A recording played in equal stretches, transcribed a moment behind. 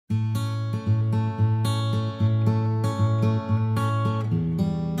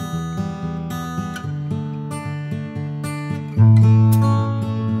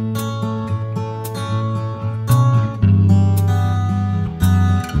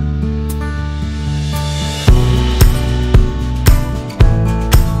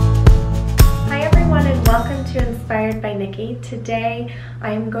Nikki. Today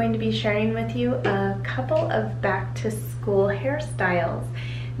I'm going to be sharing with you a couple of back to school hairstyles.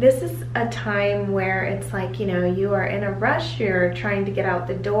 This is a time where it's like, you are in a rush, you're trying to get out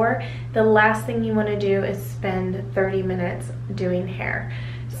the door. The last thing you want to do is spend 30 minutes doing hair.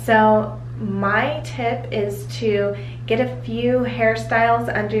 So my tip is to get a few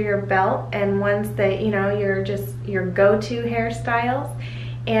hairstyles under your belt, and ones that you're just your go-to hairstyles,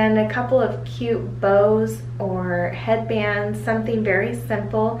 and a couple of cute bows or headbands, something very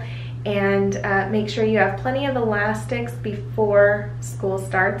simple. And make sure you have plenty of elastics before school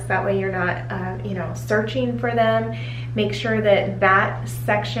starts. That way you're not searching for them. Make sure that that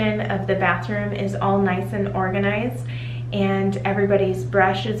section of the bathroom is all nice and organized, and everybody's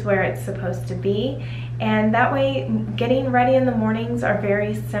brush is where it's supposed to be. And that way getting ready in the mornings are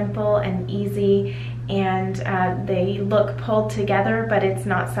very simple and easy, and they look pulled together, but it's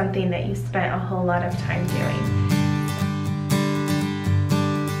not something that you spent a whole lot of time doing.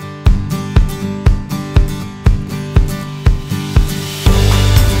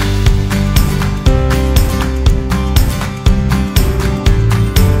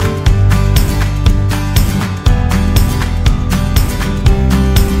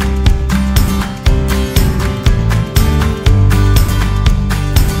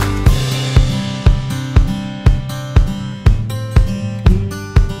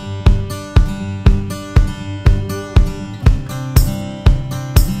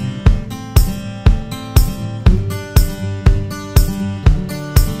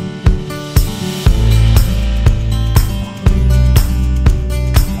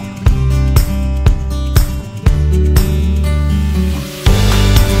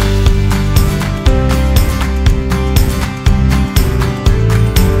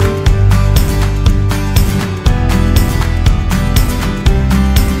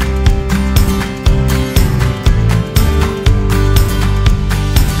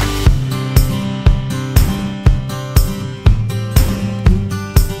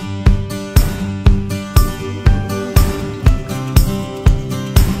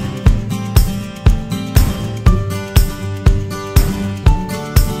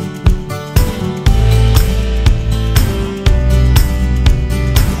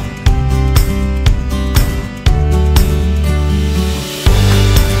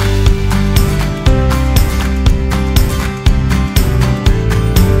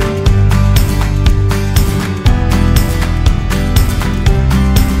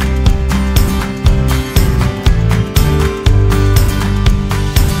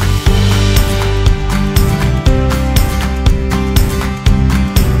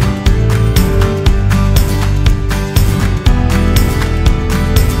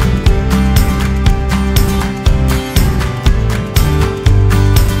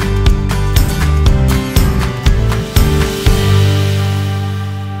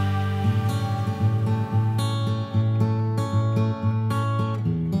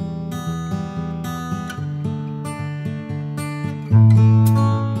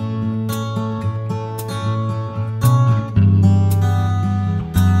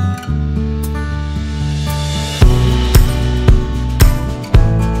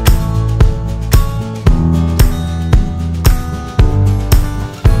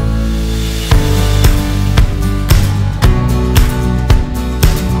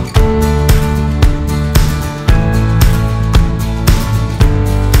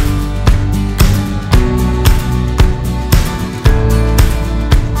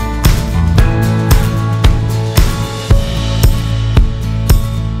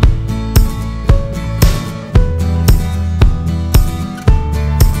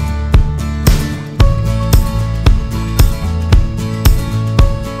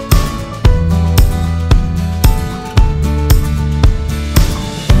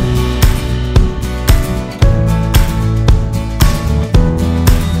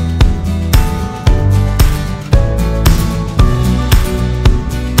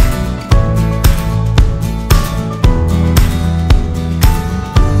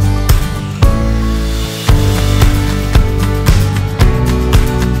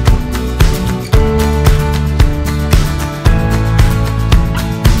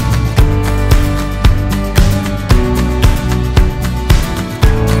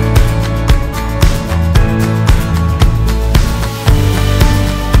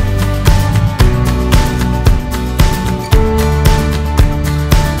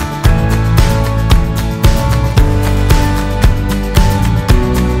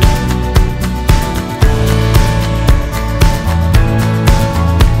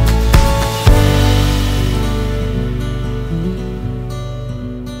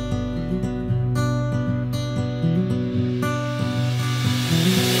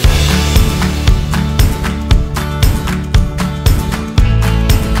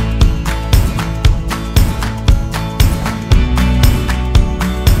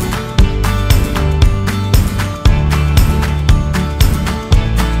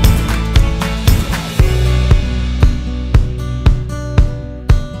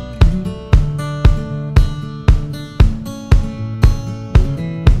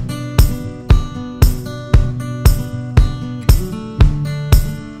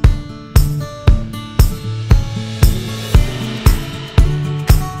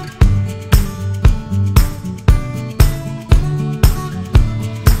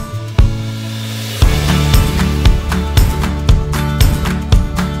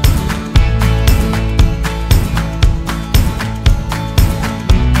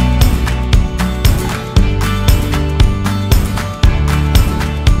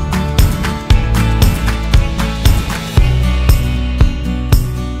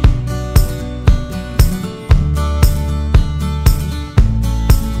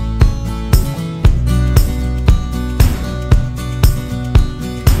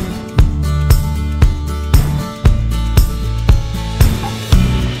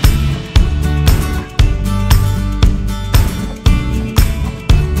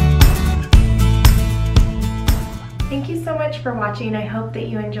 much for watching. I hope that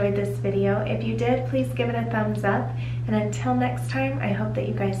you enjoyed this video. If you did, please give it a thumbs up. And until next time, I hope that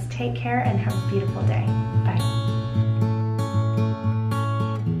you guys take care and have a beautiful day. Bye.